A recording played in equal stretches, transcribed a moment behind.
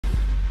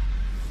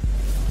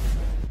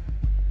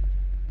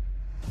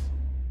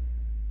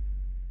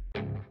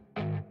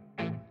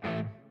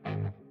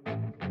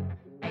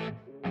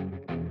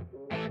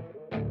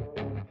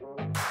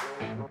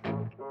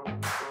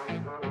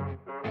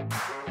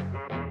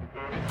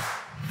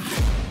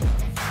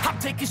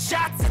taking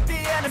shots at the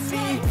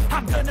enemy.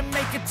 I'm gonna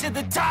make it to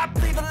the top,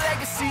 leave a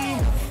legacy.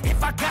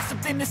 If I got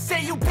something to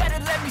say, you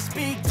better let me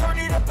speak. Turn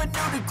it up a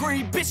new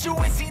degree, bitch, you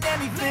ain't seen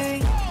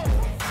anything.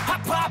 I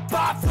pop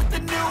off with the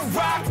new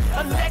rock,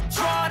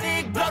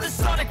 electronic, blow the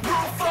sonic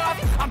roof up.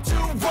 I'm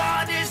too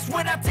honest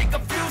when I take a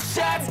few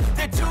shots.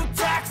 They're too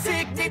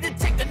toxic, need to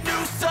take the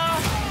noose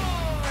off.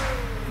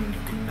 And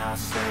you cannot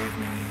save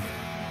me,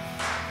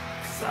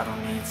 'cause I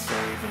don't need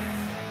saving.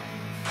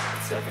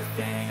 It's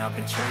everything I've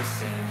been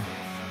chasing,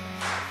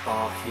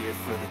 all here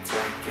for the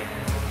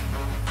taking.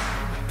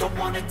 Don't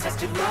wanna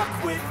test your luck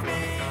with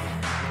me,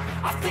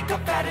 I think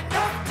I've had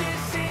enough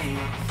disease.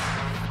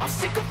 I'm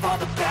sick of all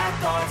the bad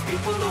thoughts,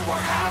 people who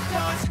are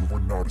half-nots. You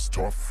are not as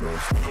tough as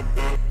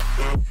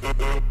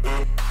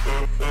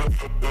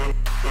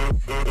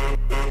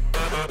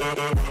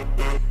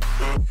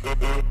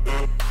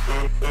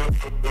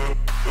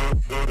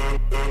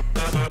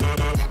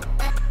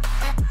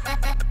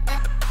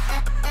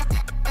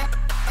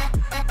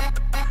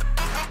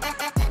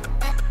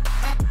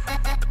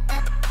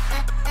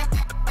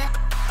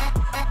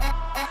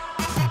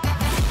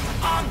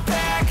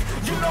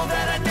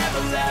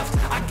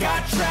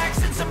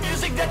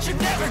that you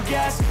never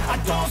guess. I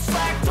don't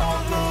slack,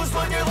 don't lose,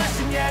 learn your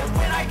lesson yet.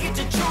 When I get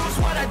to choose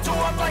what I do,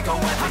 I'm like a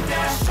weapon. I'm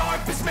not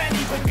sharp as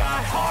many, but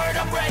got heart,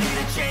 I'm ready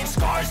to change.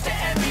 Scars to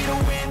envy, to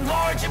win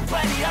large and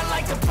plenty. I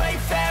like to play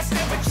fast,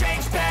 never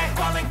change back.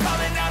 Calling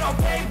out,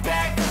 I'll pay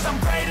back, 'cause I'm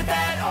great at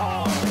that.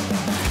 Oh,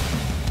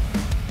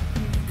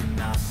 you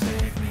cannot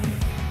save me,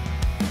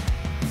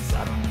 'cause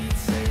I don't need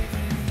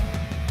saving.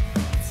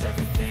 It's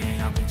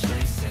everything I've been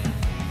chasing,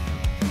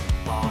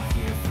 all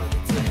here for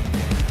the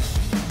taking.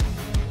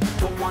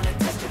 Don't wanna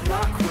test your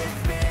luck with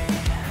me,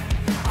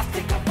 I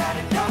think I've had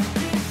enough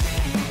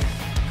disease.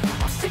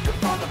 I'm sick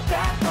of all the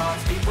bad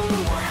thoughts, people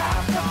who are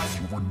half-nots.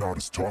 You are not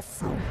as tough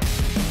though.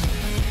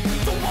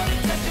 Don't wanna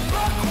test your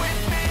luck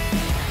with me,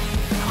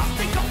 I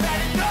think I've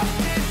had enough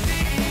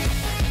disease.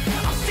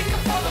 I'm sick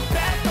of all the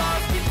bad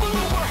thoughts, people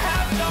who are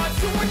half-nots.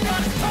 You are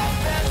not as tough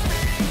as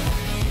me.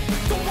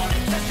 Don't wanna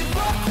test your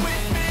luck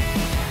with me,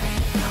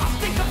 I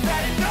think I've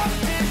had enough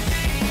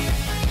disease.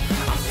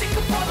 I'm sick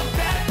of all the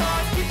bad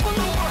thoughts, people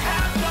who are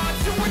half-nots.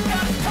 You are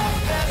not as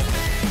tough as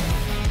me.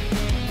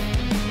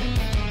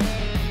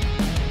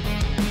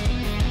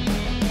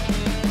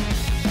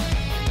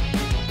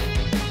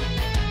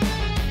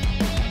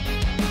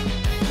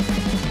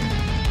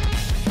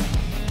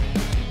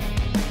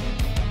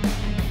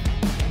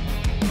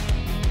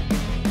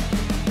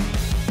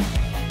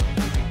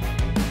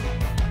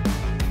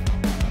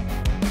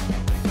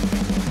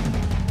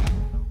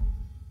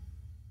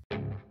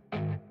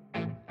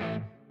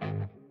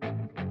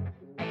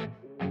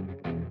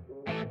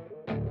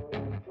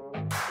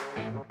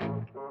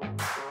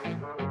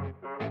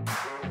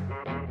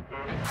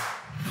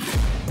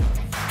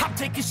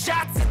 Taking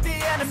shots at the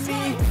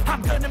enemy.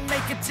 I'm gonna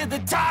make it to the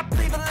top,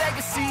 leave a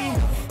legacy.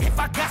 If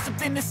I got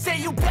something to say,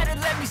 you better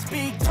let me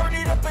speak. Turn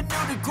it up a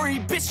new degree,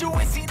 bitch, you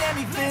ain't seen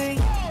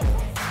anything.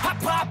 I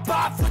pop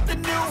off with the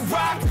new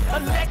rock,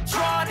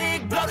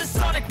 electronic, blow the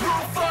sonic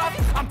roof up.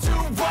 I'm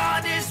too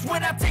honest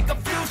when I take a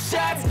few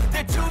shots.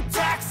 They're too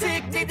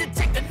toxic, need to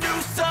take the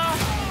noose off.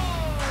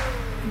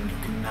 And you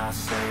cannot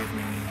save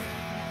me,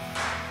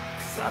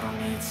 'cause I don't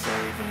need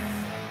saving.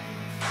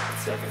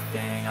 It's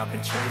everything I've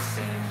been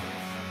chasing,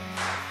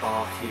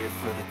 all here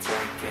for the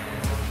taking.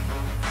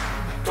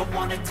 Don't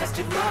wanna test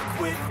your luck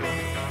with me,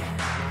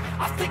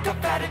 I think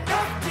I've had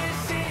enough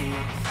disease.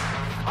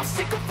 I'm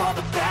sick of all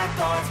the bad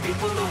thoughts,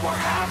 people who are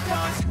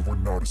half-nots. You are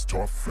not as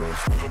tough as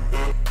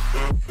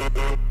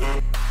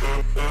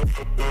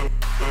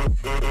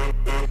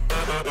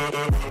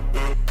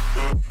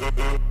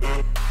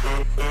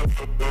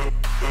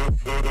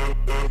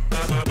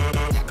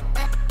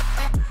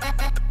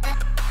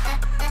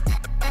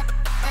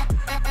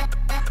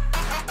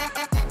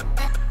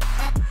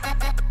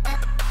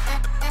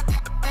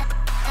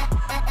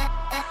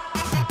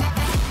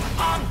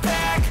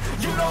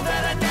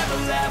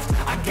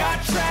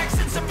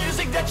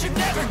that you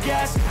never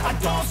guess. I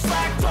don't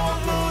slack, don't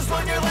lose,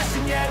 learn your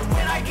lesson yet.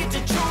 When I get to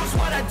choose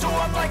what I do,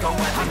 I'm like a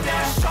weapon. I'm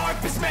not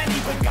sharp as many,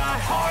 but got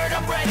heart,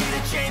 I'm ready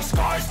to change.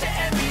 Scars to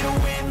envy, to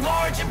win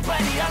large and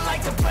plenty. I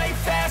like to play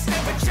fast,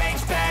 never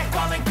change back.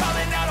 Calling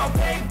out, I'll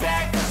pay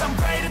back, 'cause I'm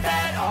great at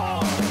that.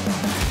 Oh,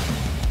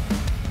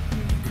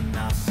 you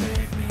cannot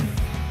save me,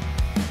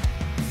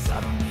 'cause I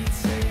don't need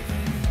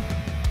saving.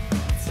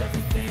 It's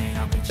everything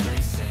I've been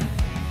chasing,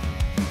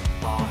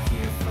 all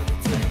here for the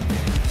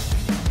taking.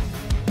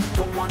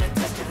 Don't wanna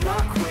test your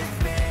luck with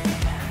me,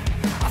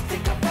 I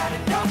think I've had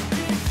enough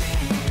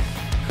disease.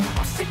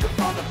 I'm sick of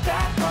all the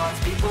bad thoughts,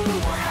 people who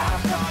are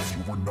half-nots.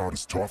 You are not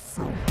as tough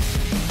though.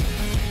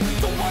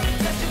 Don't wanna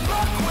test your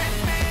luck with me,